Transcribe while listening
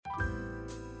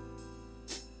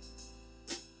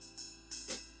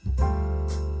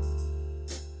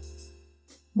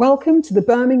Welcome to the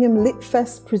Birmingham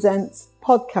Litfest Presents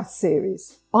podcast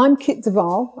series. I'm Kit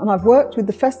Duval and I've worked with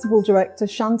the festival director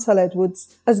Chantal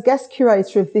Edwards as guest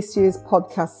curator of this year's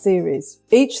podcast series.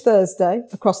 Each Thursday,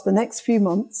 across the next few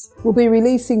months, we'll be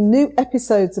releasing new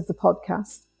episodes of the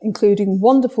podcast, including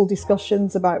wonderful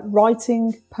discussions about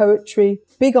writing, poetry,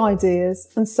 big ideas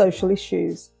and social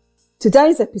issues.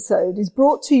 Today's episode is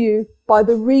brought to you by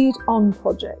the Read On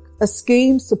Project, a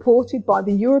scheme supported by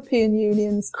the European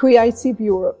Union's Creative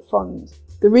Europe Fund.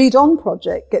 The Read On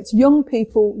Project gets young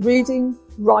people reading,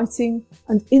 writing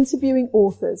and interviewing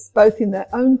authors, both in their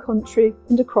own country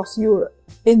and across Europe.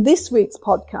 In this week's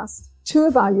podcast, two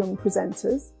of our young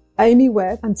presenters, Amy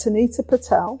Webb and Tanita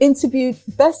Patel, interviewed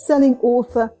best-selling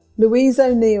author Louise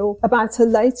O'Neill about her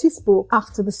latest book,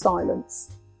 After the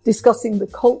Silence, discussing the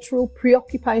cultural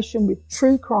preoccupation with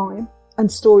true crime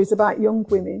and stories about young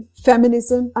women,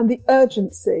 feminism and the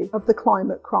urgency of the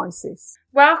climate crisis.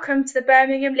 Welcome to the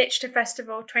Birmingham Literature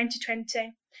Festival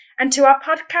 2020 and to our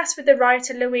podcast with the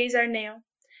writer Louise O'Neill.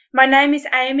 My name is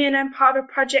Amy and I'm part of a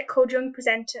project called Young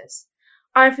Presenters.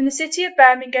 I'm from the city of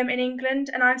Birmingham in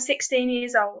England and I'm 16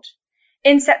 years old.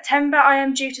 In September I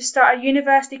am due to start at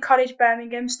University College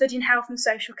Birmingham studying health and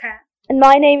social care. And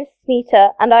my name is Tanita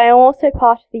and I am also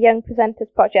part of the Young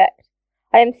Presenters project.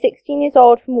 I am 16 years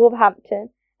old from Wolverhampton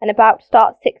and about to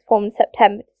start sixth form in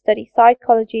September to study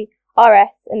psychology, RS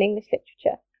and English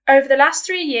literature. Over the last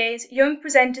 3 years, Young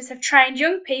Presenters have trained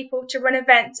young people to run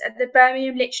events at the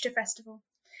Birmingham Literature Festival.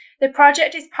 The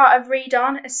project is part of Read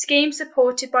On, a scheme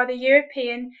supported by the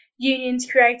European Union's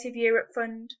Creative Europe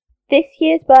Fund. This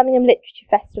year's Birmingham Literature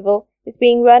Festival is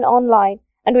being run online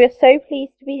and we are so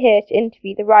pleased to be here to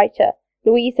interview the writer,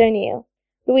 Louise O'Neill.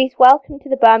 Louise, welcome to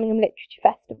the Birmingham Literature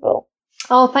Festival.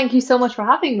 Oh, thank you so much for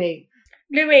having me.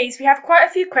 Louise, we have quite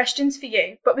a few questions for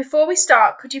you, but before we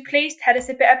start, could you please tell us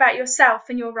a bit about yourself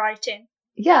and your writing?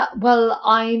 Yeah, well,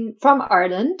 I'm from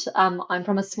Ireland. I'm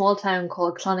from a small town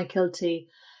called Clonakilty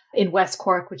in West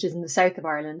Cork, which is in the south of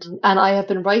Ireland. And I have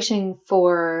been writing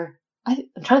for, I'm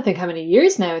trying to think how many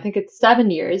years now. I think it's 7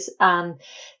 years.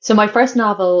 So my first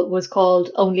novel was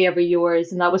called Only Ever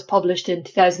Yours, and that was published in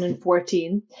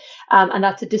 2014. And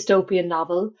that's a dystopian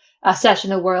novel, set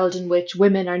in a world in which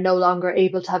women are no longer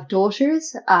able to have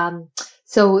daughters.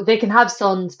 So they can have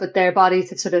sons, but their bodies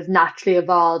have sort of naturally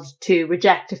evolved to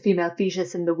reject a female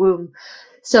fetus in the womb.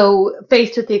 So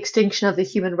faced with the extinction of the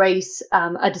human race,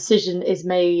 a decision is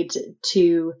made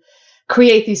to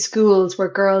create these schools where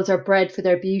girls are bred for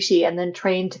their beauty and then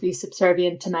trained to be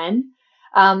subservient to men.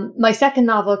 My second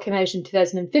novel came out in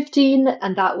 2015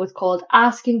 and that was called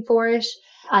Asking for It.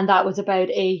 And that was about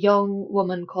a young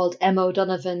woman called Emma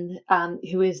O'Donovan,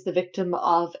 who is the victim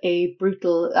of a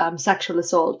brutal sexual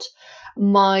assault.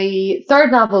 My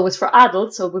third novel was for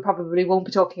adults, so we probably won't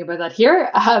be talking about that here.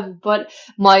 But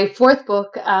my fourth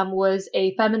book was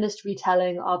a feminist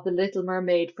retelling of The Little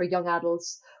Mermaid for young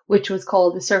adults, which was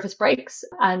called The Surface Breaks.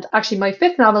 And actually, my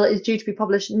fifth novel is due to be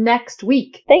published next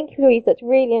week. Thank you, Louise. That's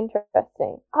really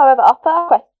interesting. However, our first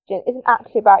question isn't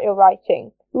actually about your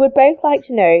writing. We would both like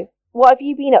to know, what have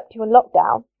you been up to in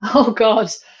lockdown? Oh, God.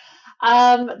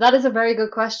 That is a very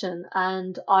good question.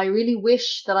 And I really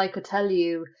wish that I could tell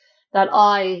you that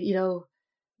I,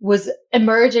 was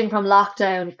emerging from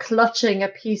lockdown, clutching a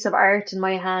piece of art in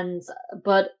my hands,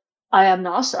 but I am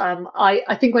not.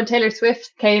 I think when Taylor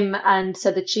Swift came and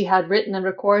said that she had written and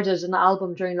recorded an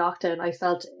album during lockdown, I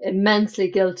felt immensely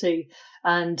guilty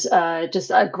and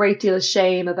just a great deal of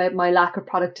shame about my lack of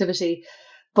productivity.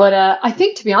 But I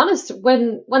think, to be honest,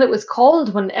 when it was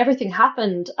cold, when everything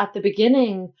happened at the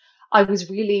beginning, I was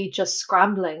really just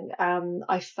scrambling.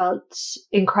 I felt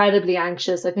incredibly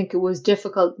anxious. I think it was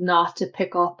difficult not to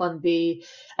pick up on the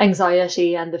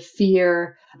anxiety and the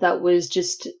fear that was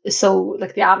just so,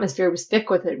 like, the atmosphere was thick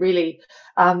with it, really.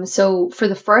 So for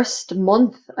the first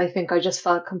month, I think I just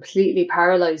felt completely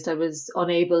paralyzed. I was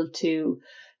unable to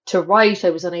write.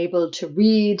 I was unable to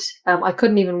read. I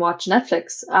couldn't even watch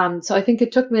Netflix. So I think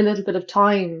it took me a little bit of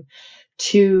time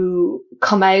to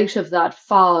come out of that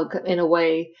fog in a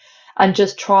way and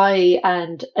just try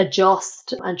and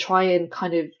adjust and try and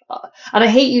kind of, and I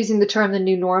hate using the term the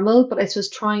new normal, but I was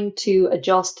trying to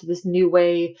adjust to this new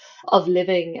way of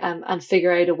living and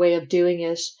figure out a way of doing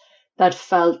it that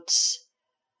felt,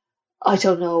 I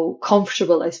don't know,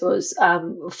 comfortable, I suppose,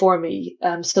 for me.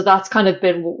 So that's kind of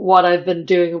been what I've been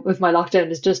doing with my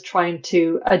lockdown, is just trying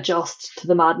to adjust to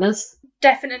the madness.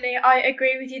 Definitely, I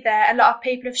agree with you there. A lot of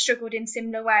people have struggled in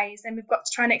similar ways and we've got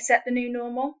to try and accept the new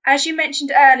normal. As you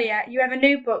mentioned earlier, you have a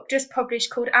new book just published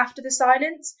called After the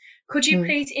Silence. Could you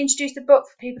please introduce the book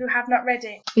for people who have not read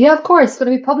it? Yeah, of course. It's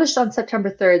going to be published on September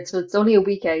 3rd, so it's only a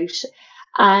week out.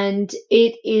 And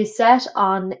it is set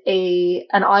on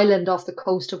an island off the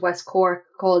coast of West Cork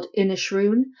called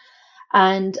Inishrune.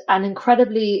 And an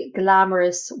incredibly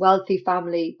glamorous, wealthy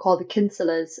family called the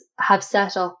Kinsellas have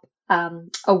set up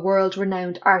a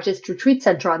world-renowned artist retreat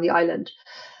centre on the island.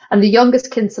 And the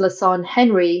youngest Kinsella son,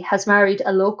 Henry, has married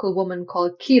a local woman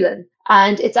called Keelan.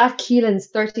 And it's at Keelan's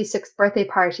 36th birthday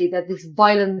party that this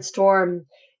violent storm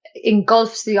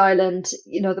engulfs the island.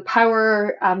 You know, the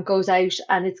power goes out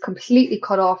and it's completely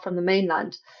cut off from the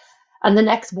mainland. And the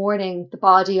next morning, the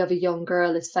body of a young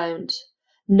girl is found.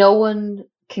 No one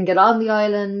can get on the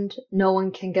island. No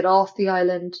one can get off the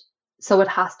island. So it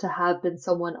has to have been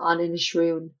someone on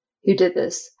Inishrune who did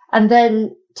this. And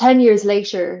then 10 years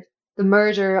later, the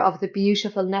murder of the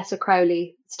beautiful Nessa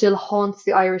Crowley still haunts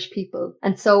the Irish people.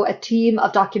 And so a team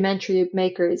of documentary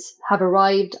makers have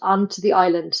arrived onto the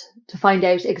island to find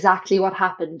out exactly what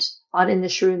happened on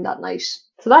Inishrune that night.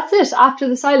 So that's it, After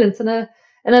the Silence in a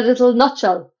little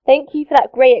nutshell. Thank you for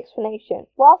that great explanation.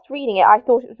 Whilst reading it, I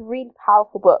thought it was a really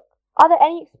powerful book. Are there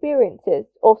any experiences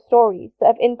or stories that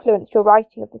have influenced your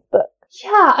writing of this book?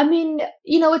 Yeah, I mean,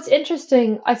 you know, it's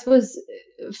interesting. I suppose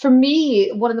for me,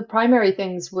 one of the primary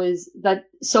things was that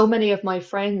so many of my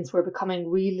friends were becoming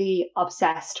really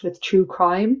obsessed with true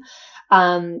crime.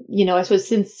 You know, I suppose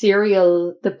since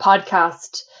Serial, the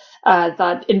podcast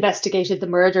that investigated the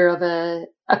murder of a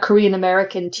Korean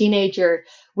American teenager,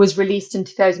 was released in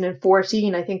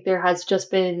 2014, I think there has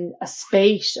just been a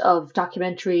spate of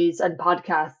documentaries and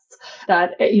podcasts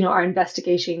that, you know, are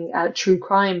investigating true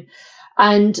crime.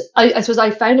 And I suppose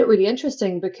I found it really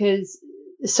interesting because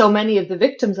so many of the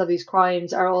victims of these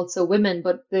crimes are also women,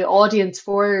 but the audience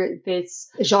for this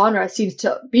genre seems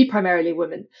to be primarily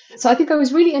women. So I think I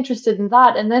was really interested in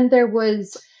that. And then there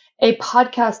was a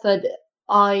podcast that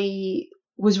I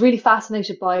was really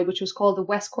fascinated by, which was called the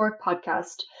West Cork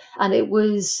Podcast. And it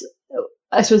was,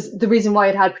 I suppose the reason why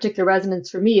it had particular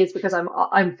resonance for me is because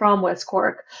I'm from West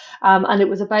Cork. And it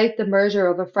was about the murder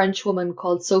of a French woman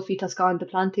called Sophie Toscan de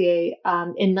Plantier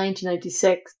in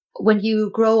 1996. When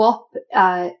you grow up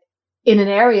in an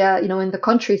area, you know, in the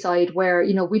countryside where,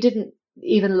 you know, we didn't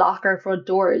even lock our front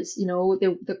doors, you know,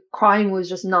 the crime was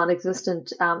just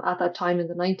non-existent at that time in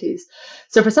the 90s.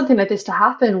 So for something like this to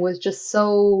happen was just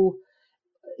so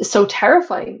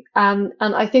terrifying. And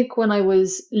I think when I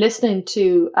was listening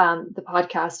to the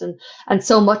podcast and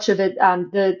so much of it,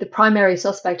 the primary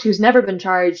suspect, who's never been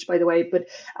charged, by the way, but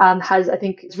has, I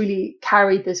think, really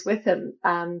carried this with him.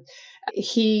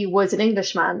 He was an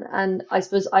Englishman. And I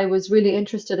suppose I was really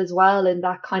interested as well in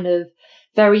that kind of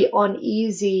very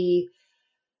uneasy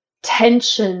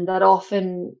tension that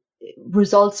often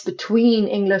results between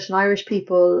English and Irish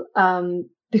people,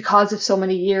 because of so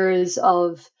many years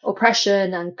of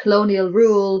oppression and colonial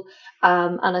rule.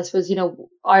 And I suppose, you know,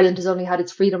 Ireland has only had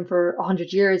its freedom for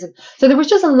 100 years. And so there was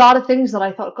just a lot of things that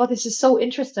I thought, God, this is so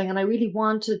interesting. And I really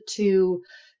wanted to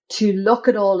look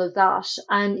at all of that.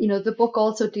 And, you know, the book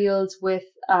also deals with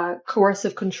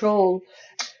coercive control,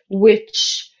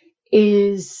 which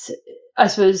is, I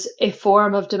suppose, a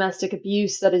form of domestic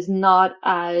abuse that is not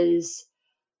as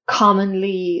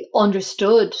commonly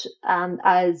understood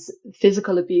as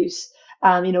physical abuse.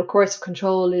 You know, coercive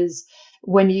control is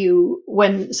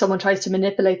when someone tries to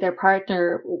manipulate their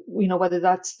partner, you know, whether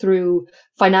that's through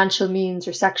financial means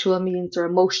or sexual means or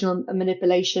emotional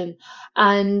manipulation.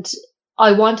 And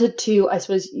I wanted to, I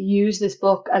suppose, use this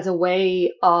book as a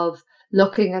way of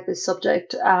looking at this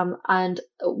subject. And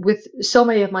with so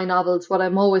many of my novels, what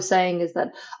I'm always saying is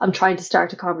that I'm trying to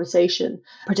start a conversation,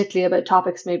 particularly about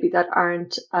topics maybe that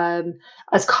aren't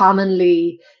as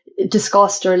commonly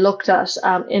discussed or looked at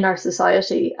in our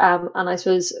society. And I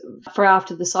suppose for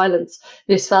After the Silence,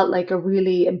 this felt like a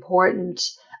really important,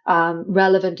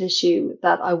 relevant issue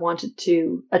that I wanted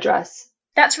to address.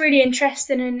 That's really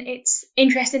interesting, and it's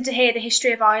interesting to hear the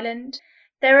history of Ireland.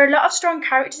 There are a lot of strong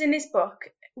characters in this book.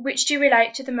 Which do you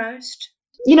relate to the most?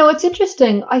 You know, it's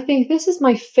interesting. I think this is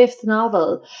my fifth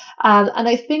novel. And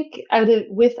I think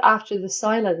with After the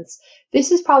Silence,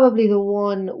 this is probably the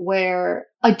one where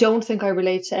I don't think I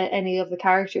relate to any of the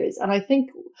characters. And I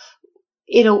think,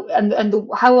 you know,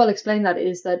 how I'll explain that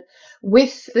is that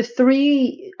with the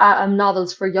three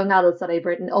novels for young adults that I've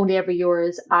written, Only Ever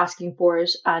Yours, Asking for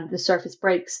It, and The Surface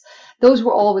Breaks, those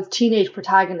were all with teenage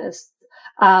protagonists.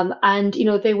 And, you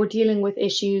know, they were dealing with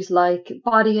issues like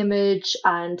body image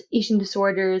and eating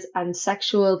disorders and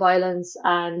sexual violence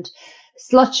and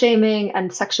slut shaming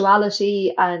and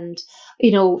sexuality and,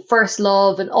 you know, first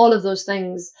love and all of those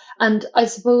things. And I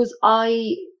suppose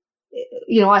I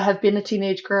have been a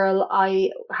teenage girl.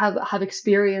 I have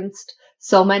experienced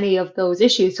so many of those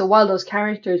issues. So while those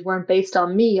characters weren't based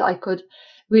on me, I could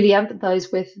really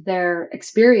empathize with their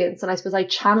experience. And I suppose I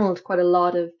channeled quite a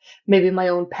lot of maybe my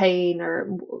own pain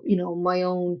or, my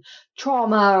own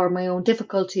trauma or my own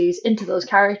difficulties into those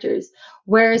characters.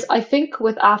 Whereas I think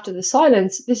with After the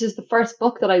Silence, this is the first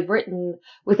book that I've written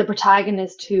with a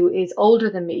protagonist who is older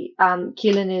than me.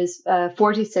 Keelan is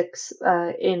 46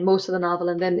 in most of the novel,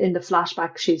 and then in the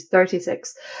flashback, she's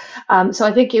 36. So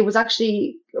I think it was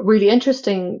actually really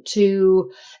interesting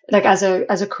to, like, as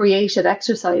a creative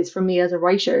exercise for me as a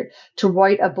writer, to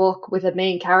write a book with a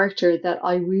main character that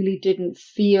I really didn't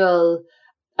feel,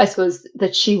 I suppose,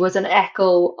 that she was an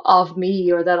echo of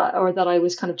me, or that I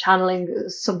was kind of channeling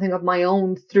something of my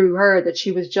own through her, that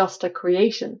she was just a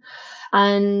creation.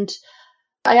 And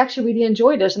I actually really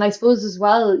enjoyed it. And I suppose as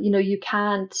well, you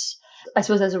can't, I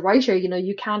suppose as a writer,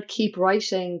 you can't keep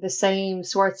writing the same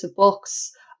sorts of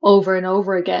books over and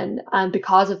over again. And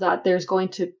because of that, there's going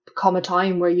to come a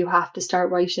time where you have to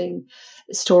start writing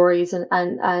stories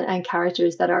and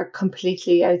characters that are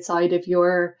completely outside of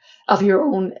your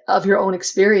own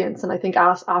experience. And I think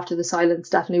After the Silence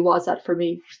definitely was that for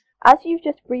me. As you've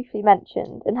just briefly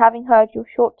mentioned, and having heard your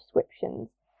short descriptions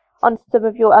on some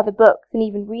of your other books and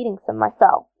even reading some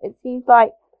myself, it seems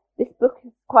like this book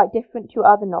is quite different to your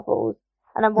other novels.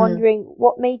 And I'm wondering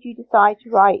what made you decide to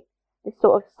write this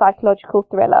sort of psychological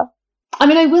thriller? I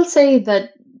mean, I will say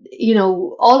that,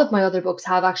 all of my other books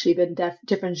have actually been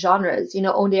different genres.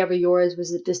 Only Ever Yours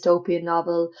was a dystopian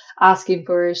novel, Asking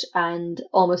for It and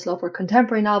Almost Love were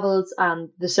contemporary novels, and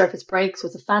The Surface Breaks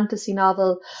was a fantasy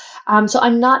novel. So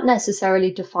I'm not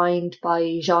necessarily defined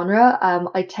by genre.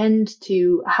 I tend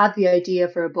to have the idea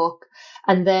for a book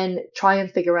and then try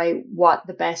and figure out what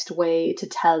the best way to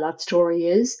tell that story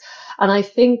is. And I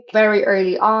think very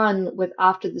early on with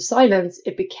After the Silence,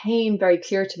 it became very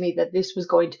clear to me that this was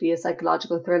going to be a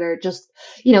psychological thriller. Just,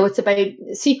 it's about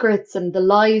secrets and the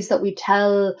lies that we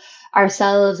tell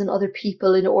ourselves and other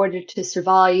people in order to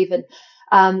survive.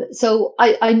 And so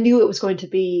I knew it was going to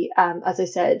be, as I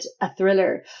said, a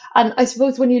thriller. And I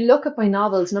suppose when you look at my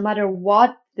novels, no matter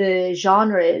what the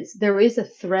genre is, there is a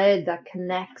thread that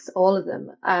connects all of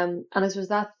them. And I suppose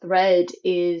that thread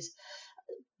is,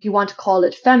 if you want to call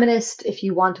it feminist, if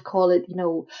you want to call it,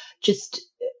 just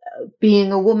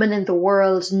being a woman in the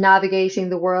world, navigating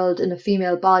the world in a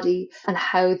female body, and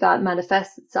how that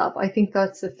manifests itself. I think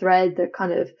that's the thread that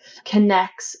kind of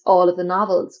connects all of the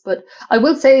novels. But I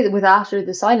will say that with After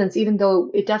the Silence, even though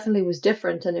it definitely was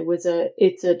different and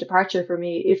it's a departure for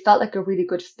me, it felt like a really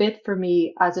good fit for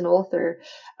me as an author.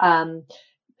 And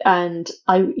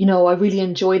I really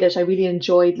enjoyed it. I really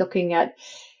enjoyed looking at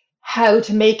how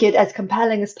to make it as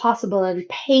compelling as possible, and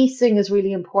pacing is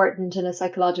really important in a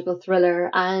psychological thriller,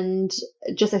 and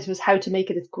just, I suppose, how to make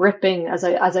it as gripping as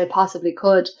I possibly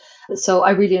could. So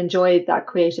I really enjoyed that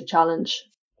creative challenge.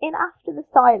 In After the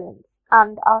Silence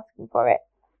and Asking for It,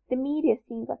 the media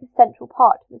seems like a central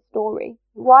part to the story.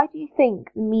 Why do you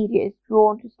think the media is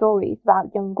drawn to stories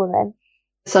about young women?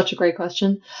 Such a great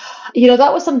question.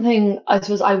 That was something I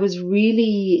suppose I was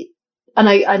really, and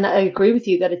I agree with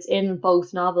you that it's in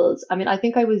both novels. I mean, I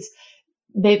think I was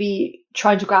maybe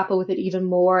trying to grapple with it even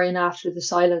more in After the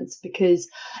Silence, because,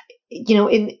 in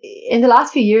the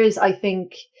last few years, I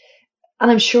think, and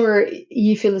I'm sure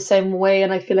you feel the same way,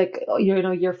 and I feel like,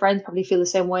 your friends probably feel the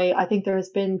same way. I think there has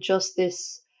been just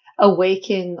this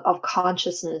awakening of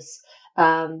consciousness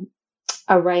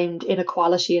around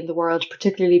inequality in the world,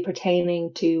 particularly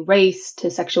pertaining to race, to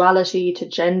sexuality, to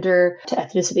gender, to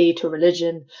ethnicity, to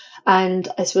religion. And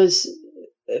I suppose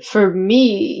for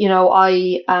me,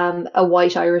 I am a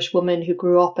white Irish woman who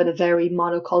grew up in a very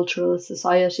monocultural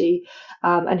society,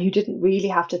 and who didn't really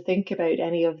have to think about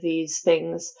any of these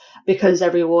things because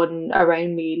everyone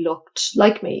around me looked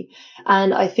like me.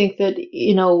 And I think that,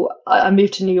 I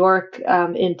moved to New York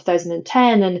in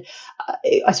 2010, and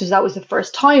I suppose that was the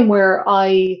first time where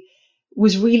I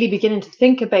was really beginning to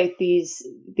think about these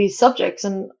subjects.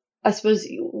 And I suppose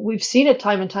we've seen it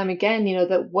time and time again,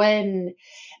 that when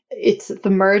it's the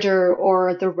murder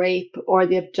or the rape or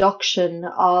the abduction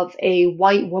of a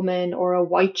white woman or a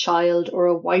white child or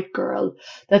a white girl,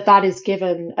 that is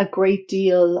given a great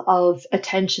deal of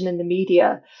attention in the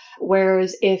media.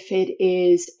 Whereas if it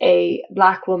is a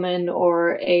Black woman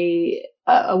or a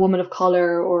woman of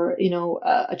color, or,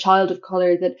 a child of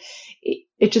color, that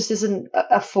it just isn't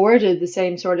afforded the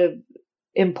same sort of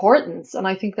importance. And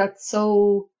I think that's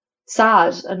so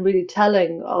sad and really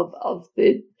telling of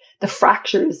the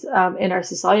fractures in our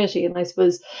society. And I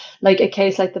suppose like a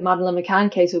case like the Madeleine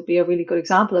McCann case would be a really good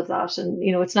example of that. And,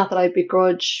 it's not that I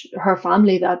begrudge her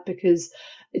family that, because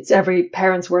it's every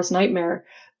parent's worst nightmare.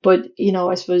 But,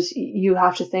 I suppose you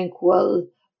have to think, well,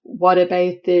 what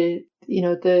about the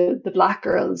the black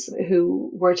girls who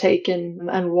were taken,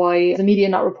 and why is the media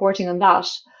not reporting on that?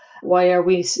 Why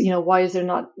is there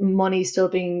not money still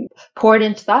being poured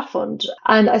into that fund?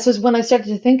 And I suppose when I started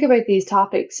to think about these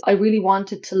topics, I really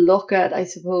wanted to look at, I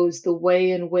suppose, the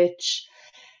way in which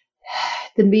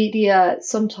the media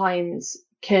sometimes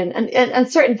can,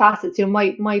 and certain facets,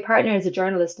 my partner is a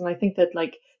journalist, and I think that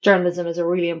like journalism is a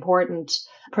really important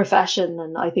profession.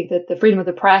 And I think that the freedom of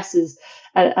the press is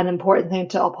an important thing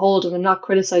to uphold. And I'm not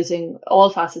criticizing all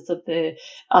facets of the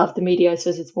media. I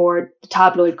suppose it's more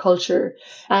tabloid culture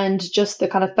and just the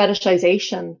kind of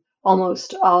fetishization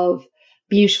almost of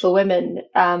beautiful women.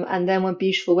 And then when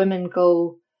beautiful women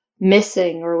go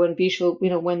missing, or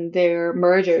when they're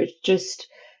murdered, just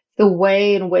the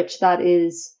way in which that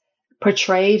is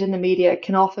portrayed in the media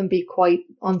can often be quite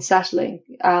unsettling.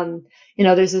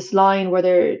 There's this line where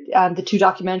the two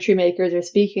documentary makers are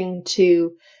speaking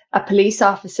to a police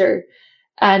officer,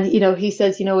 and he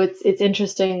says, it's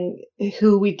interesting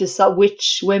who we decide,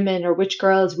 which women or which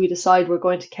girls we decide we're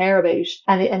going to care about,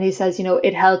 and he says,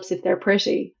 it helps if they're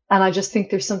pretty. And I just think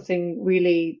there's something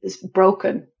really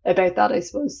broken about that, I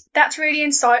suppose. That's really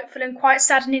insightful and quite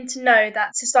saddening to know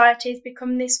that society has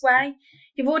become this way.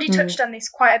 You've already touched on this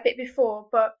quite a bit before,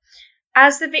 but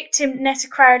as the victim, Nessa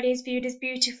Crowley is viewed as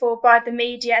beautiful by the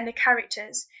media and the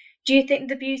characters. Do you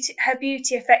think her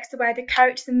beauty affects the way the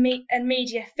characters and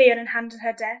media feel and handle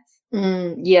her death?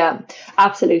 Yeah,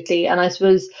 absolutely. And I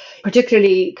suppose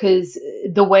particularly because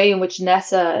the way in which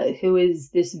Nessa, who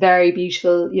is this very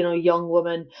beautiful, young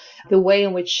woman, the way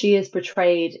in which she is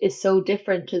portrayed is so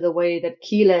different to the way that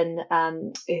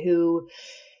Keelan, who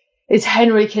is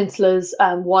Henry Kinselah's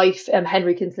wife.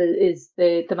 Henry Kinsella is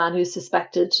the man who's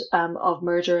suspected of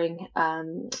murdering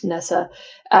Nessa.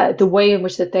 The way in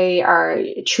which that they are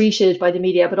treated by the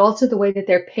media, but also the way that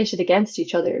they're pitted against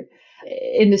each other,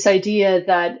 in this idea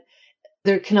that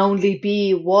there can only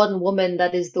be one woman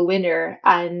that is the winner,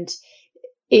 and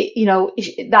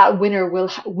that winner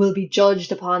will be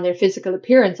judged upon their physical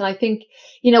appearance. And I think,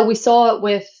 we saw it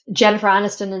with Jennifer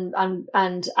Aniston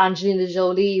and Angelina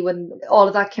Jolie when all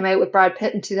of that came out with Brad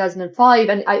Pitt in 2005.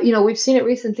 And we've seen it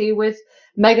recently with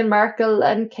Meghan Markle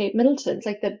and Kate Middleton. It's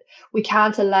like that we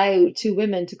can't allow two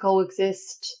women to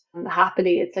coexist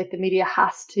happily. It's like the media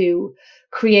has to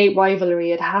create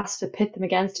rivalry. It has to pit them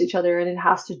against each other, and it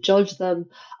has to judge them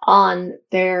on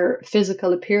their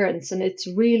physical appearance. And it's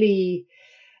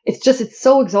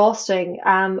so exhausting,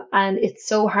 and it's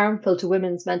so harmful to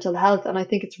women's mental health. And I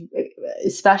think it's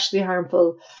especially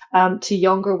harmful to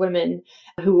younger women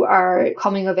who are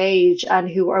coming of age and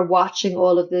who are watching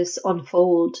all of this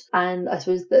unfold. And I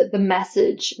suppose the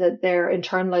message that they're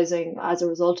internalizing as a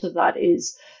result of that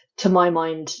is, to my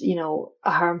mind,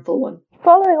 a harmful one.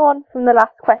 Following on from the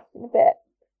last question a bit,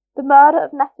 the murder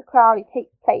of Nessa Crowley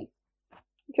takes place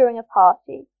during a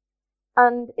party.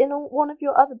 And in one of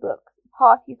your other books,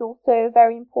 party is also a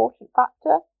very important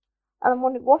factor. And I'm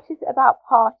wondering, what is it about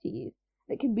parties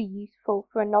that can be useful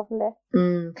for a novelist?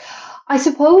 I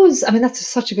suppose, that's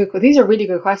such a good question. These are really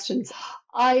good questions.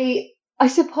 I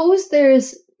suppose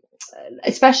there's,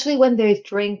 especially when there's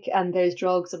drink and there's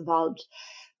drugs involved,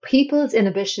 people's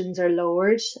inhibitions are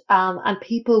lowered, and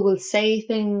people will say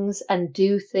things and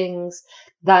do things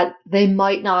that they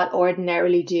might not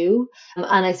ordinarily do. And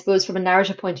I suppose from a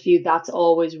narrative point of view, that's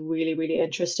always really, really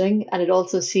interesting. And it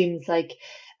also seems like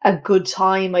a good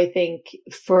time, I think,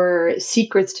 for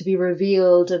secrets to be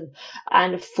revealed,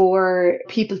 and for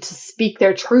people to speak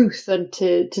their truth and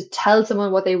to tell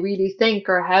someone what they really think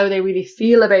or how they really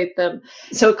feel about them.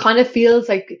 So it kind of feels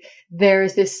like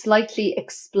there's this slightly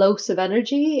explosive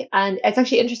energy. And it's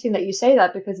actually interesting that you say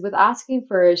that, because with asking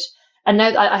for it, and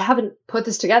now I haven't put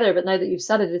this together, but now that you've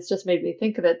said it, it's just made me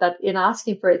think of it, that in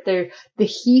asking for it, the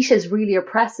heat is really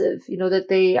oppressive, that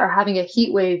they are having a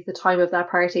heat wave the time of that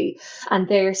party, and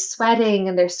they're sweating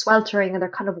and they're sweltering and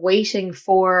they're kind of waiting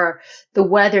for the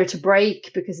weather to break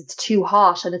because it's too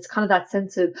hot. And it's kind of that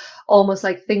sense of almost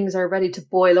like things are ready to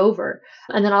boil over.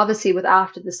 And then obviously with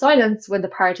After the Silence, when the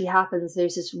party happens,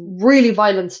 there's this really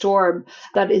violent storm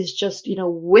that is just,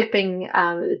 whipping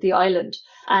the island.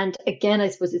 And again, I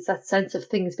suppose it's that sense of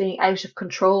things being out of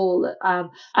control,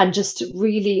 and just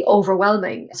really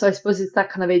overwhelming. So I suppose it's that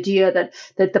kind of idea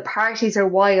that the parties are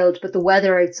wild, but the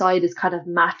weather outside is kind of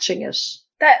matching it.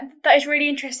 That is really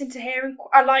interesting to hear, and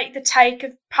I like the take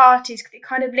of parties because it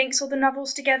kind of links all the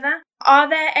novels together. Are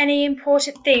there any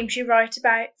important themes you write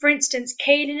about? For instance,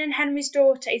 Keelan and Henry's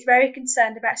daughter is very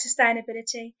concerned about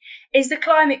sustainability. Is the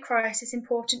climate crisis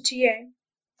important to you?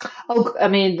 Oh,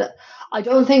 I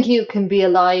don't think you can be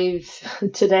alive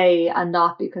today and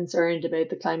not be concerned about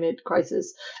the climate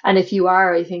crisis. And if you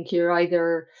are, I think you're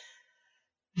either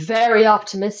very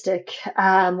optimistic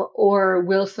or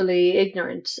willfully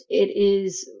ignorant. It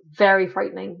is very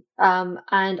frightening.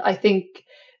 And I think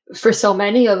for so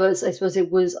many of us, I suppose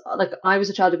it was like I was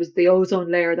a child, it was the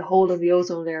ozone layer, the hole in the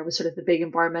ozone layer was sort of the big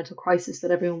environmental crisis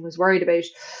that everyone was worried about.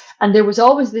 And there was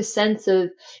always this sense of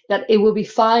that it will be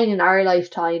fine in our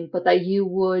lifetime, but that you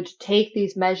would take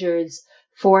these measures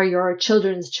for your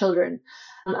children's children.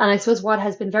 And I suppose what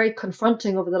has been very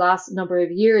confronting over the last number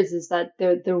of years is that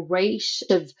the rate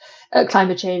of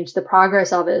climate change, the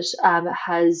progress of it,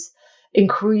 has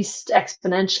increased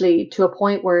exponentially to a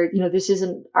point where, this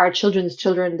isn't our children's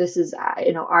children. This is,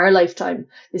 our lifetime.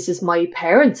 This is my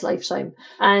parents' lifetime.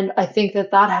 And I think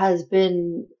that has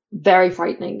been very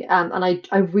frightening. And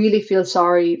I really feel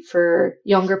sorry for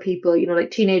younger people,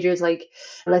 like teenagers, like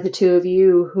the two of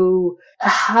you who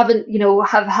haven't,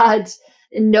 have had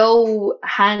no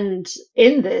hand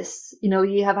in this.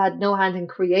 You have had no hand in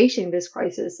creating this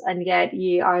crisis, and yet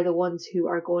ye are the ones who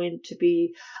are going to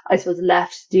be, I suppose,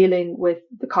 left dealing with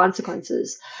the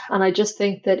consequences. And I just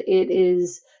think that it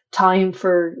is time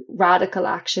for radical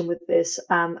action with this.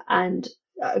 And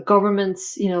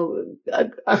governments,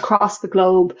 across the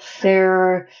globe,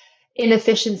 their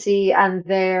inefficiency and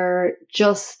their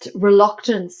just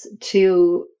reluctance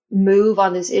to move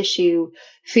on this issue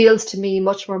feels to me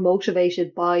much more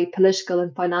motivated by political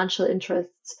and financial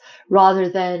interests rather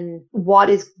than what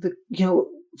is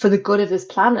for the good of this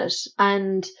planet.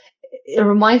 And it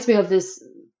reminds me of this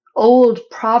old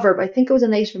proverb. I think it was a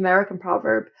Native American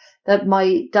proverb that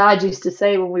my dad used to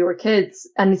say when we were kids.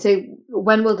 And he'd say,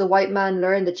 when will the white man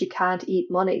learn that you can't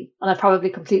eat money? And I probably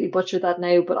completely butchered that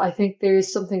now, but I think there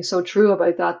is something so true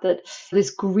about that this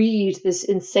greed, this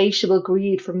insatiable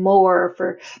greed for more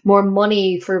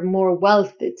money, for more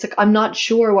wealth. It's like, I'm not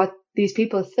sure what these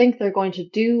people think they're going to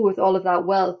do with all of that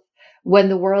wealth when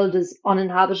the world is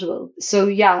uninhabitable. So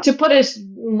yeah, to put it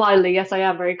mildly, yes, I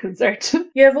am very concerned.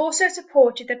 You have also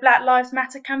supported the Black Lives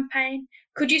Matter campaign.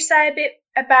 Could you say a bit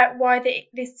about why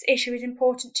this issue is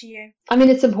important to you? I mean,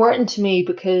 it's important to me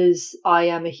because I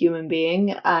am a human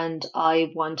being and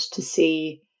I want to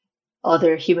see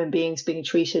other human beings being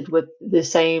treated with the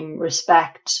same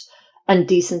respect and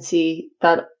decency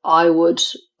that I would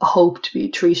hope to be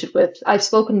treated with. I've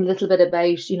spoken a little bit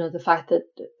about, the fact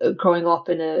that growing up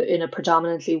in a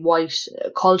predominantly white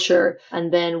culture,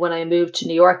 and then when I moved to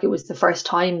New York, it was the first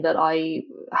time that I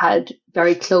had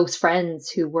very close friends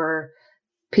who were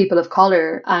people of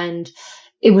color, and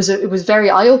it was very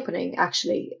eye-opening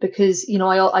actually, because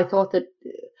I thought that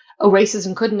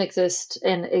racism couldn't exist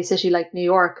in a city like New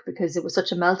York because it was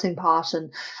such a melting pot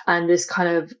and this kind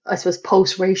of, I suppose,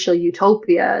 post-racial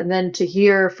utopia. And then to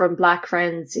hear from Black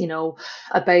friends,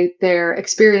 about their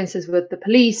experiences with the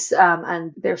police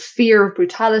and their fear of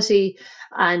brutality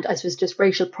and, I suppose, just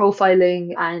racial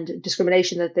profiling and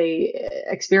discrimination that they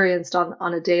experienced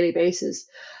on a daily basis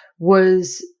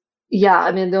was, yeah,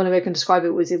 I mean, the only way I can describe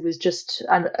it was just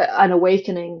an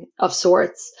awakening of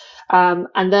sorts.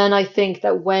 And then I think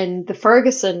that when the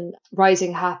Ferguson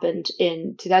rising happened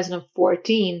in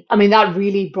 2014, I mean, that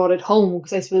really brought it home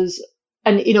because I suppose,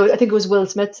 and, I think it was Will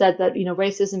Smith said that,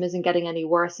 racism isn't getting any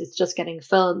worse, it's just getting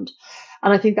filmed.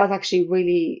 And I think that's actually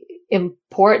really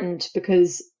important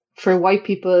because for white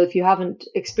people, if you haven't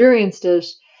experienced it,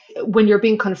 when you're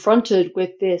being confronted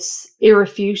with this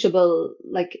irrefutable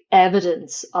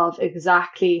evidence of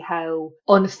exactly how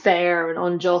unfair and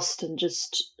unjust and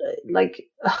just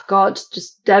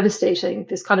just devastating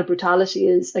this kind of brutality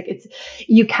is,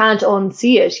 you can't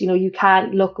unsee it, you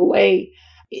can't look away.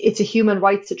 It's a human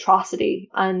rights atrocity.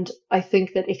 And I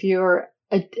think that if you're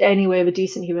anyway of a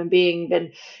decent human being,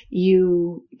 then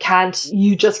you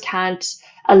just can't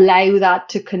allow that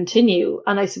to continue.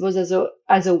 And I suppose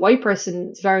as a white person,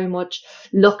 it's very much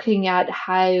looking at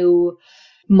how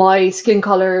my skin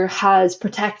color has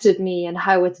protected me and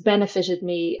how it's benefited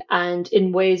me, and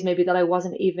in ways maybe that I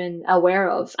wasn't even aware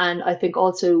of. And I think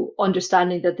also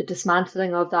understanding that the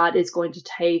dismantling of that is going to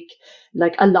take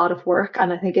a lot of work.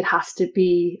 And I think it has to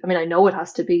be, I mean, I know it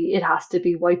has to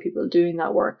be white people doing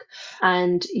that work,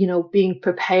 and, being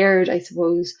prepared, I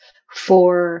suppose,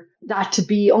 for that to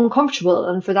be uncomfortable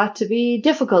and for that to be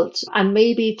difficult, and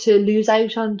maybe to lose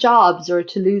out on jobs or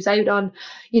to lose out on,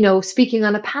 speaking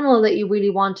on a panel that you really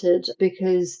wanted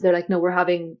because they're like, no, we're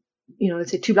having,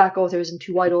 let's say 2 Black authors and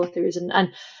 2 white authors. And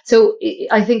so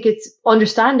I think it's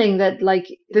understanding that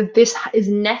that this is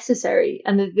necessary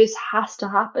and that this has to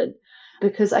happen,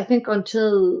 because I think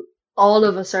until all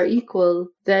of us are equal,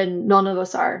 then none of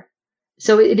us are.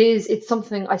 So it's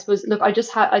something, I suppose, look,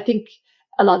 I think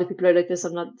a lot of people are like this.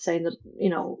 I'm not saying that,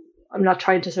 I'm not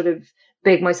trying to sort of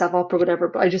big myself up or whatever,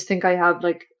 but I just think I have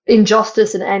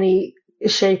injustice in any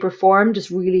shape or form just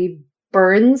really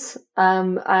burns.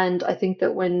 And I think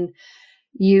that when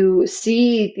you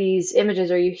see these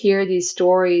images or you hear these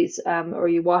stories, or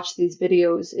you watch these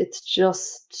videos,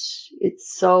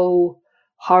 it's so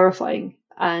horrifying.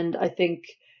 And I think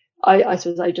I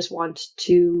suppose I just want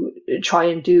to try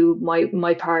and do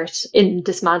my part in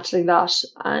dismantling that,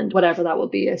 and whatever that will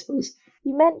be, I suppose.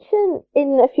 You mentioned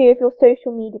in a few of your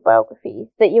social media biographies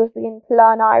that you were beginning to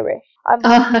learn Irish.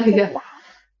 Yeah.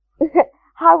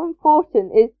 How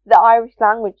important is the Irish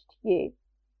language to you?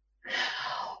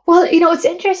 Well, it's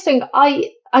interesting.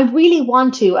 I really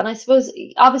want to, and I suppose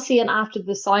obviously, and after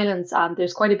the silence,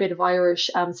 there's quite a bit of Irish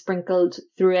sprinkled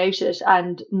throughout it.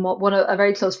 And a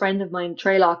very close friend of mine,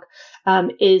 Treylock,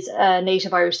 is a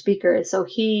native Irish speaker, so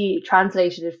he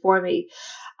translated it for me,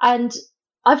 and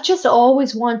I've just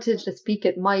always wanted to speak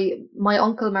it. My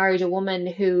uncle married a woman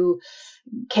who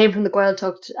came from the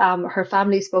Gaeltacht. Her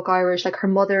family spoke Irish. Like, her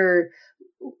mother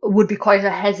would be quite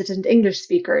a hesitant English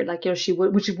speaker. Like, she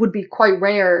would, which would be quite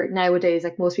rare nowadays.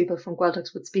 Like, most people from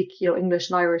Gaeltacht would speak,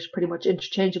 English and Irish pretty much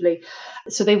interchangeably.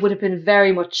 So they would have been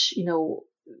very much,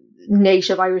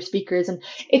 native Irish speakers. And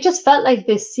it just felt like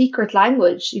this secret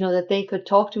language, that they could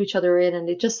talk to each other in. And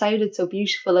it just sounded so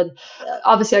beautiful. And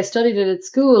obviously I studied it at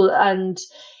school, and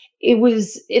it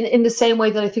was in the same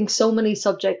way that I think so many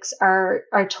subjects are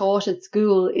taught at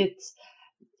school. It's,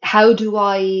 how do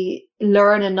I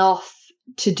learn enough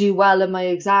to do well in my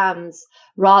exams,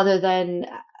 rather than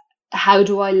how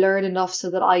do I learn enough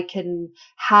so that I can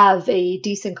have a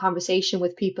decent conversation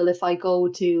with people if I go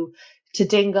to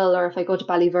Dingle, or if I go to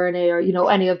Ballyverney,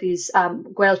 or any of these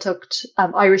Gaeltacht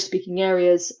Irish speaking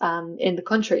areas in the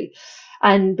country.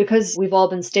 And because we've all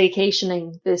been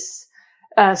staycationing this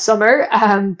summer,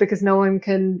 because no one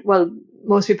can, well,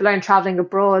 most people aren't traveling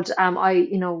abroad. I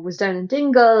was down in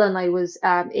Dingle, and I was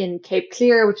in Cape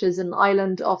Clear, which is an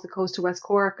island off the coast of West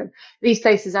Cork. And these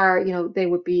places are, they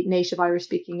would be native Irish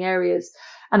speaking areas.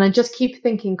 And I just keep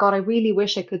thinking, God, I really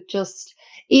wish I could just,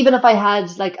 even if I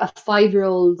had like a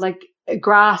 5-year-old, like, a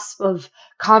grasp of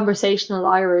conversational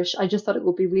Irish, I just thought it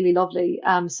would be really lovely.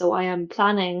 So I am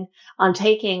planning on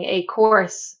taking a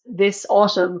course this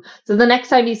autumn. So the next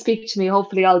time you speak to me,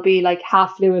 hopefully I'll be like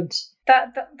half fluent.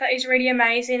 That is really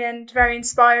amazing and very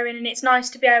inspiring, and it's nice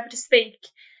to be able to speak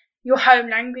your home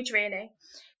language, really.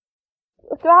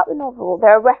 Throughout the novel,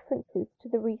 there are references to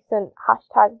the recent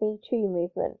 #MeToo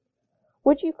movement.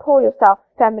 Would you call yourself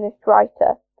a feminist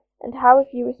writer? And how have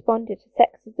you responded to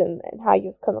sexism and how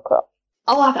you've come across?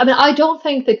 Oh, I mean, I don't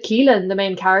think that Keelan, the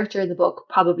main character in the book,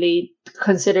 probably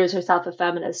considers herself a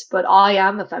feminist, but I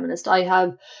am a feminist. I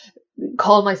have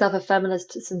called myself a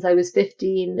feminist since I was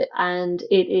 15, and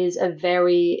it is a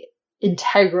very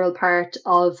integral part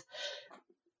of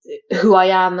who I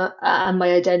am and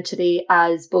my identity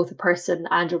as both a person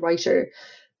and a writer.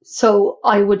 So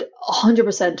I would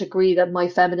 100% agree that my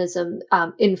feminism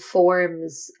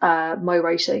informs my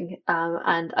writing,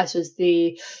 and I suppose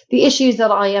the issues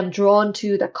that I am drawn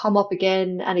to that come up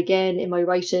again and again in my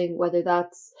writing, whether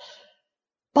that's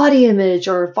body image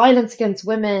or violence against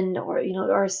women, or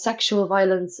or sexual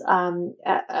violence,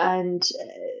 and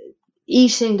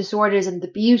eating disorders, and the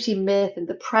beauty myth, and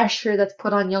the pressure that's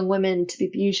put on young women to be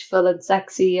beautiful and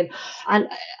sexy,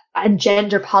 and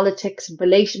gender politics and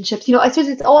relationships. I suppose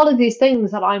it's all of these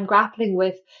things that I'm grappling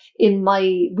with in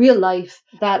my real life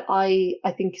that I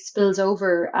think spills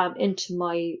over into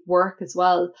my work as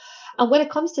well. And when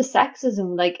it comes to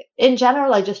sexism, like, in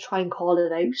general, I just try and call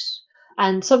it out.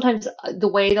 And sometimes the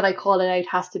way that I call it out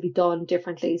has to be done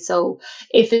differently. So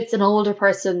if it's an older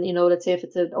person, let's say if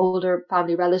it's an older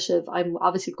family relative, I'm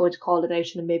obviously going to call it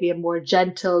out in maybe a more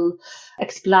gentle,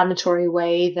 explanatory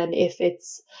way than if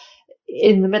it's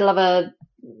in the middle of a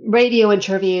radio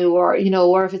interview, or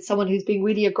if it's someone who's being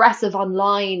really aggressive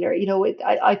online, or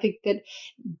I think that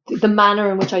the manner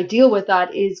in which I deal with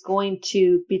that is going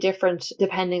to be different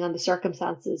depending on the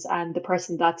circumstances and the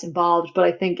person that's involved. But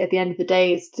I think at the end of the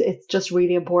day, it's just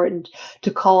really important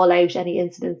to call out any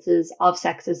incidences of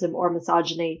sexism or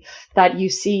misogyny that you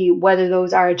see, whether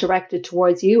those are directed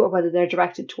towards you or whether they're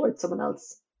directed towards someone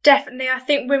else. Definitely. I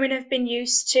think women have been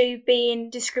used to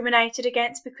being discriminated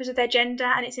against because of their gender,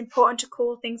 and it's important to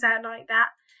call things out like that.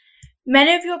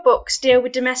 Many of your books deal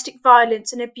with domestic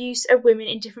violence and abuse of women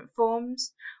in different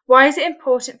forms. Why is it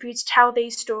important for you to tell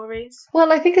these stories?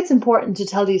 Well, I think it's important to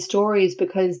tell these stories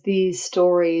because these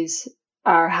stories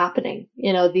are happening.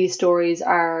 You know, these stories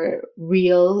are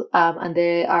real, and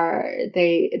they are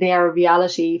a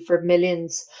reality for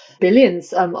millions,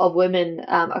 billions of women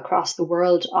across the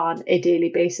world on a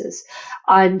daily basis.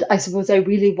 And I suppose I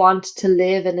really want to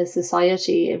live in a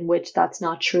society in which that's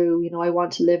not true. You know, I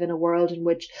want to live in a world in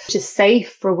which is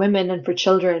safe for women and for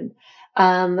children.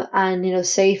 And you know,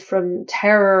 safe from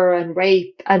terror and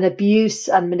rape and abuse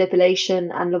and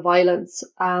manipulation and the violence.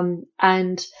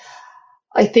 And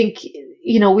I think,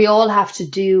 you know, we all have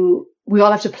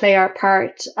to play our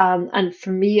part. And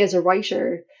for me as a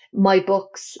writer, my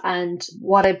books and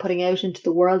what I'm putting out into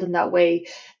the world in that way,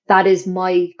 that is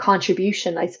my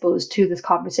contribution, I suppose, to this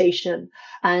conversation.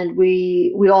 And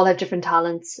we all have different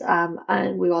talents,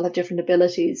 and we all have different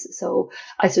abilities. So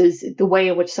I suppose the way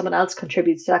in which someone else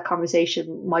contributes to that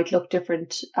conversation might look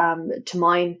different, to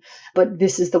mine. But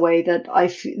this is the way that I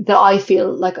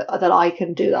feel like that I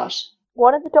can do that.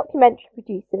 One of the documentary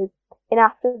producers in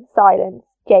After the Silence,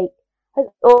 Jake, has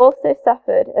also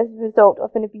suffered as a result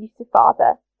of an abusive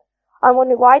father. I'm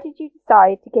wondering, why did you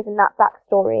decide to give him that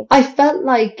backstory? I felt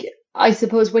like, I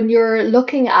suppose, when you're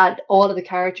looking at all of the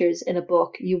characters in a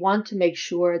book, you want to make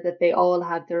sure that they all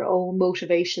have their own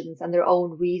motivations and their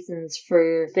own reasons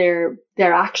for their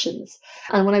actions.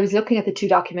 And when I was looking at the two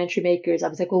documentary makers, I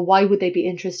was like, well, why would they be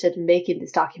interested in making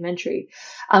this documentary?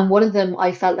 And one of them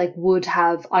I felt like would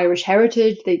have Irish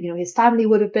heritage, that, you know, his family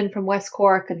would have been from West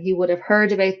Cork and he would have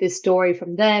heard about this story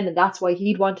from them, and that's why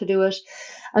he'd want to do it.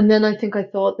 And then I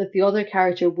thought that the other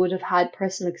character would have had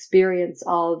personal experience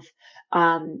of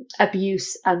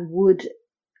abuse and would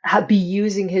be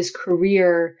using his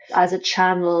career as a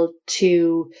channel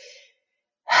to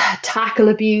tackle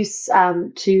abuse,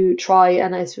 to try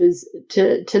and, I suppose,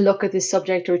 to look at this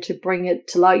subject or to bring it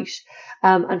to light.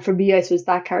 And for me, I suppose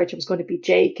that character was going to be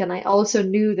Jake. And I also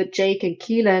knew that Jake and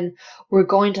Keelan were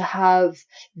going to have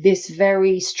this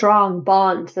very strong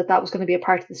bond, that was going to be a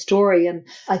part of the story. And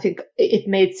I think it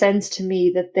made sense to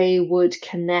me that they would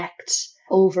connect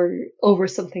over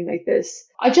something like this.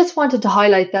 I just wanted to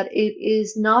highlight that it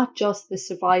is not just the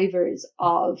survivors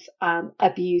of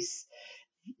abuse,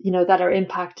 you know, that are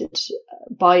impacted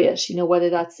by it, you know, whether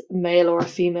that's male or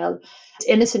female. It's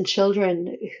innocent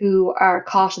children who are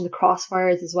caught in the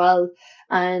crossfires as well,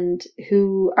 and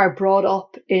who are brought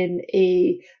up in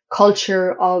a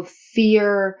culture of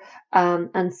fear,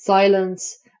 and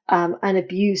silence, and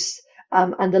abuse.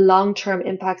 And the long-term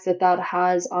impacts that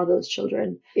has on those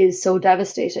children is so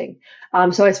devastating.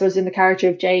 So I suppose in the character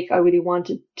of Jake, I really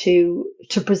wanted to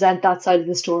present that side of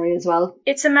the story as well.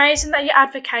 It's amazing that you're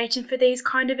advocating for these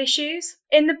kind of issues.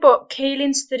 In the book,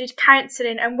 Keelan studied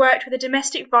counselling and worked with a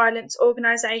domestic violence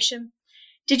organisation.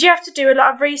 Did you have to do a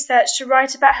lot of research to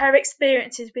write about her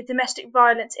experiences with domestic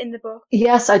violence in the book?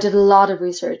 Yes, I did a lot of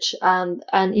research, and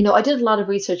you know, I did a lot of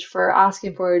research for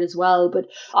asking for it as well. But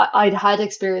I'd had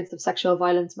experience of sexual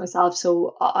violence myself,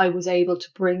 so I was able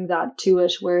to bring that to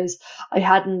it. Whereas I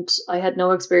had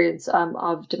no experience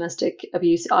of domestic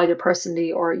abuse, either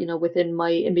personally or, you know, within my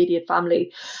immediate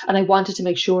family, and I wanted to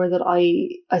make sure that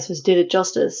I suppose did it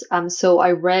justice. So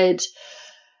I read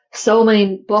so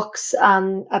many books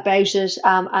about it,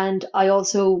 and I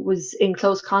also was in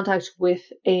close contact with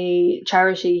a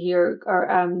charity here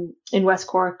in West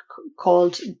Cork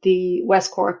called the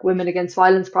West Cork Women Against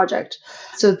Violence Project.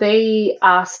 So they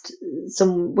asked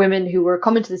some women who were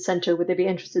coming to the centre would they be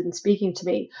interested in speaking to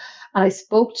me, and I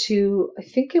spoke to, I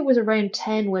think it was around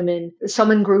 10 women,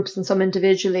 some in groups and some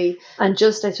individually, and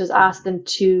just I just asked them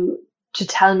to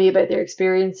tell me about their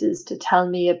experiences, to tell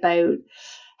me about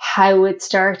how it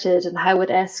started and how it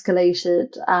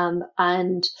escalated,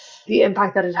 and the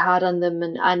impact that it had on them.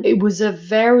 And it was a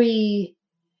very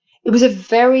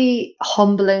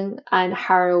humbling and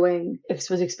harrowing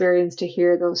experience to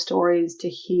hear those stories, to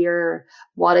hear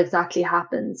what exactly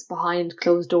happens behind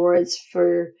closed doors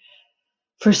for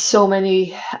so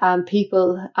many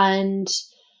people. And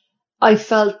I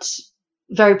felt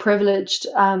very privileged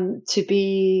to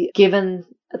be given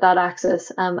that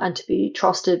access, and to be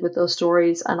trusted with those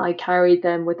stories, and I carried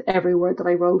them with every word that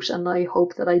I wrote, and I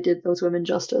hope that I did those women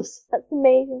justice. That's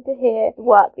amazing to hear the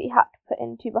work that you had to put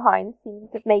into behind the scenes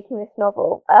of making this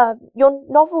novel. Your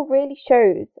novel really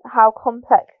shows how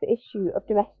complex the issue of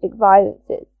domestic violence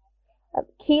is.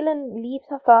 Keelan leaves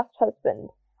her first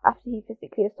husband after he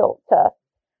physically assaults her,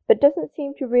 but doesn't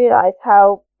seem to realise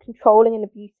how controlling and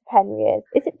abusive Henry is.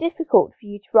 Is it difficult for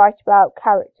you to write about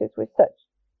characters with such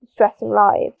distressing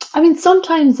lives? I mean,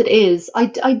 sometimes it is. I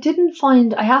didn't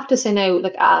find, I have to say now,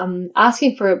 like,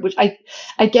 asking for it, which I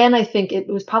think it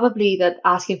was probably that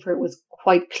asking for it was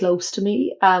quite close to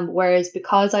me, whereas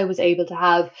because I was able to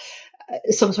have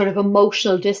some sort of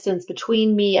emotional distance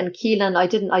between me and Keelan. I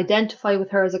didn't identify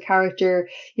with her as a character.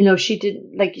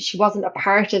 She wasn't a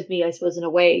part of me, I suppose, in a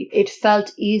way. It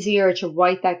felt easier to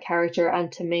write that character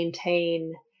and to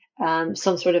maintain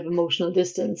some sort of emotional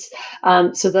distance,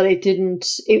 so that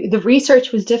the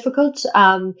research was difficult,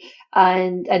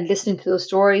 and listening to those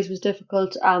stories was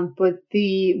difficult, but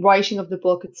the writing of the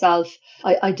book itself,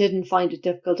 I didn't find it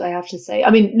difficult, I have to say.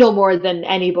 I mean, no more than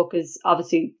any book is,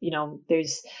 obviously,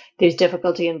 there's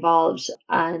difficulty involved,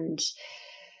 and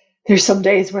there's some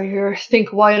days where you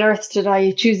think, why on earth did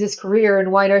I choose this career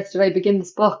and why on earth did I begin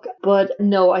this book? But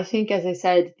no, I think, as I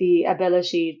said, the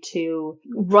ability to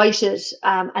write it,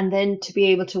 and then to be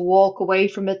able to walk away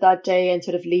from it that day and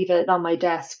sort of leave it on my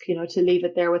desk, to leave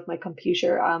it there with my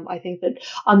computer. I think that,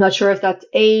 I'm not sure if that's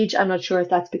age. I'm not sure if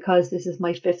that's because this is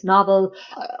my fifth novel.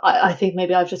 I think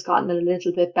maybe I've just gotten a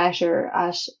little bit better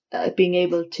at being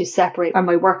able to separate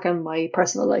my work and my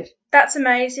personal life. That's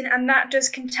amazing, and that does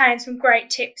contain some great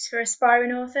tips for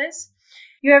aspiring authors.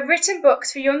 You have written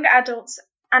books for young adults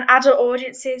and adult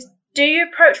audiences. Do you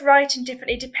approach writing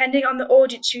differently depending on the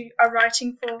audience you are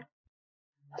writing for?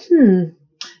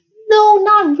 No,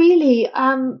 not really.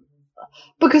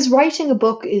 Because writing a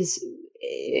book is,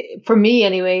 for me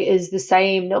anyway, is the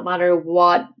same no matter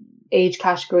what age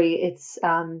category it's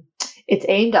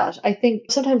aimed at. I think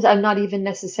sometimes I'm not even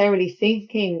necessarily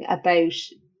thinking about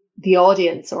the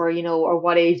audience, or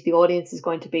what age the audience is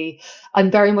going to be.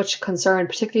 I'm very much concerned,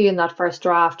 particularly in that first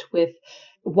draft, with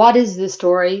what is the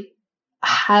story,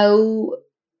 how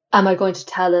am I going to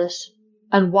tell it,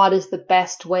 and what is the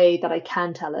best way that I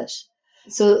can tell it.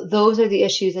 So those are the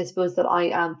issues, I suppose, that I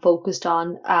am focused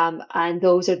on, and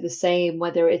those are the same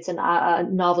whether it's a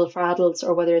novel for adults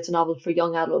or whether it's a novel for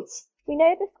young adults. We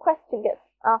know this question gets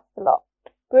asked a lot,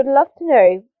 but we'd love to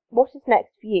know, what is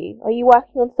next for you? Are you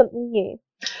working on something new?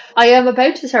 I am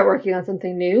about to start working on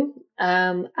something new,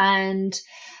 and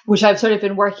which I've sort of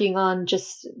been working on,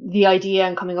 just the idea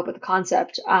and coming up with the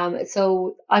concept.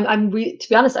 So to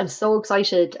be honest, I'm so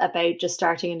excited about just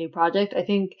starting a new project. I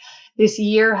think this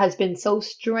year has been so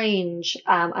strange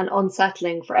and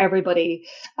unsettling for everybody,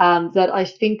 that I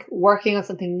think working on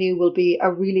something new will be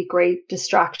a really great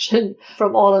distraction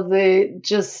from all of the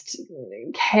just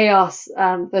chaos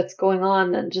that's going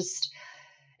on, and just.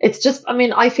 It's just, I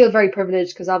mean, I feel very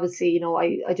privileged because obviously,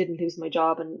 I didn't lose my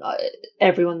job, and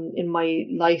everyone in my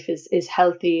life is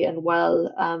healthy and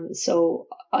well. So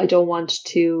I don't want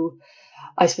to,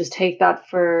 I suppose, take that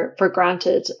for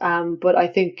granted. But I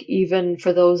think even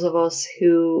for those of us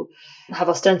who have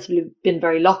ostensibly been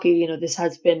very lucky, this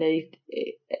has been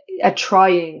a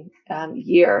trying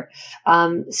year.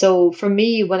 So for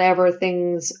me, whenever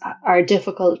things are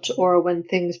difficult or when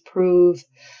things prove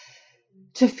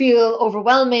to feel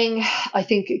overwhelming, I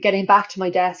think getting back to my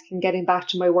desk and getting back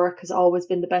to my work has always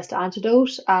been the best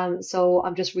antidote. So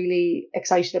I'm just really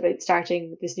excited about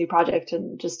starting this new project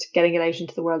and just getting it out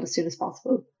into the world as soon as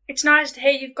possible. It's nice to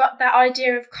hear you've got that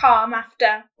idea of calm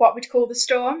after what we'd call the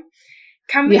storm.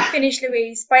 Can we finish,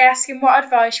 Louise, by asking what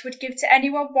advice you would give to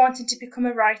anyone wanting to become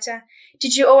a writer?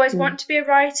 Did you always want to be a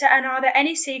writer, and are there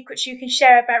any secrets you can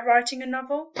share about writing a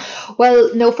novel?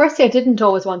 Well, no, firstly, I didn't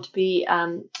always want to be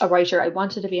a writer. I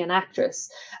wanted to be an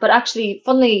actress. But actually,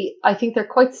 funnily, I think they're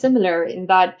quite similar in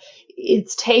that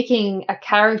it's taking a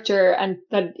character and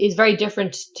that is very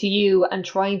different to you and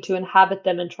trying to inhabit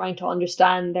them and trying to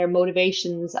understand their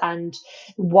motivations and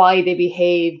why they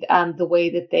behave the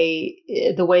way that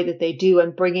they do,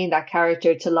 and bringing that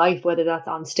character to life, whether that's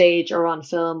on stage or on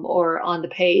film or on the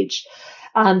page.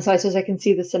 So I suppose I can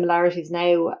see the similarities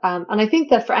now. And I think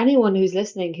that for anyone who's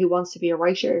listening who wants to be a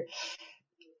writer,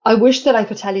 I wish that I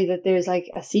could tell you that there's like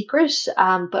a secret,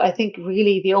 but I think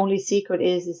really the only secret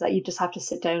is that you just have to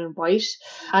sit down and write.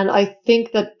 And I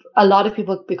think that a lot of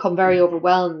people become very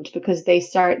overwhelmed because they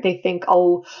think,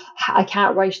 oh, I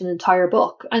can't write an entire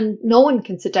book. And no one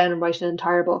can sit down and write an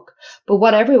entire book. But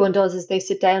what everyone does is they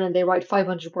sit down and they write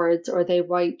 500 words, or they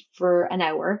write for an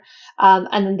hour.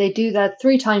 And then they do that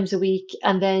 3 times a week.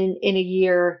 And then in a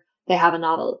year, they have a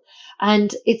novel.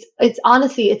 And it's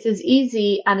honestly, it's as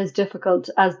easy and as difficult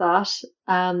as that,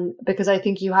 because I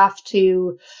think you have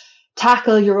to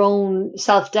tackle your own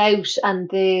self-doubt and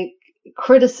the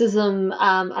criticism,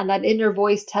 and that inner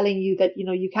voice telling you that,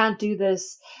 you can't do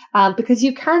this, because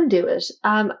you can do it.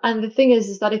 And the thing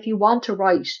is that if you want to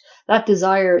write, that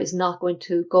desire is not going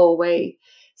to go away.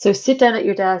 So sit down at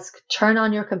your desk, turn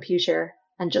on your computer,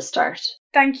 and just start.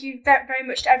 Thank you very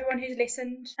much to everyone who's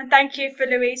listened. And thank you for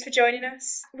Louise for joining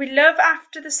us. We love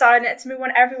After the Silence and we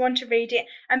want everyone to read it.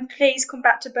 And please come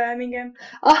back to Birmingham.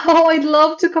 Oh, I'd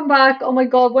love to come back. Oh my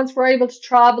God, once we're able to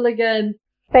travel again.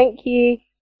 Thank you.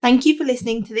 Thank you for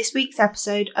listening to this week's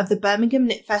episode of the Birmingham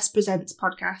Litfest Presents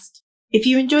podcast. If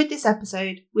you enjoyed this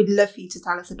episode, we'd love for you to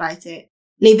tell us about it.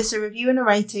 Leave us a review and a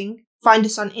rating, find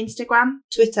us on Instagram,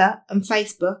 Twitter and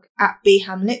Facebook at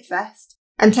BHAM Litfest,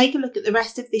 and take a look at the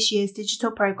rest of this year's digital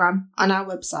programme on our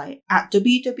website at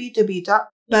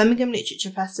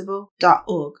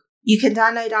www.birminghamliteraturefestival.org. You can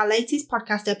download our latest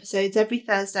podcast episodes every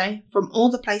Thursday from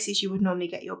all the places you would normally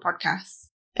get your podcasts.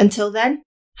 Until then,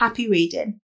 happy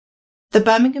reading. The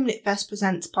Birmingham Litfest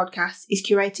Presents podcast is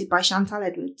curated by Chantal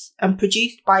Edwards and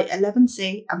produced by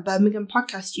 11C and Birmingham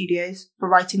Podcast Studios for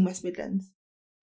Writing West Midlands.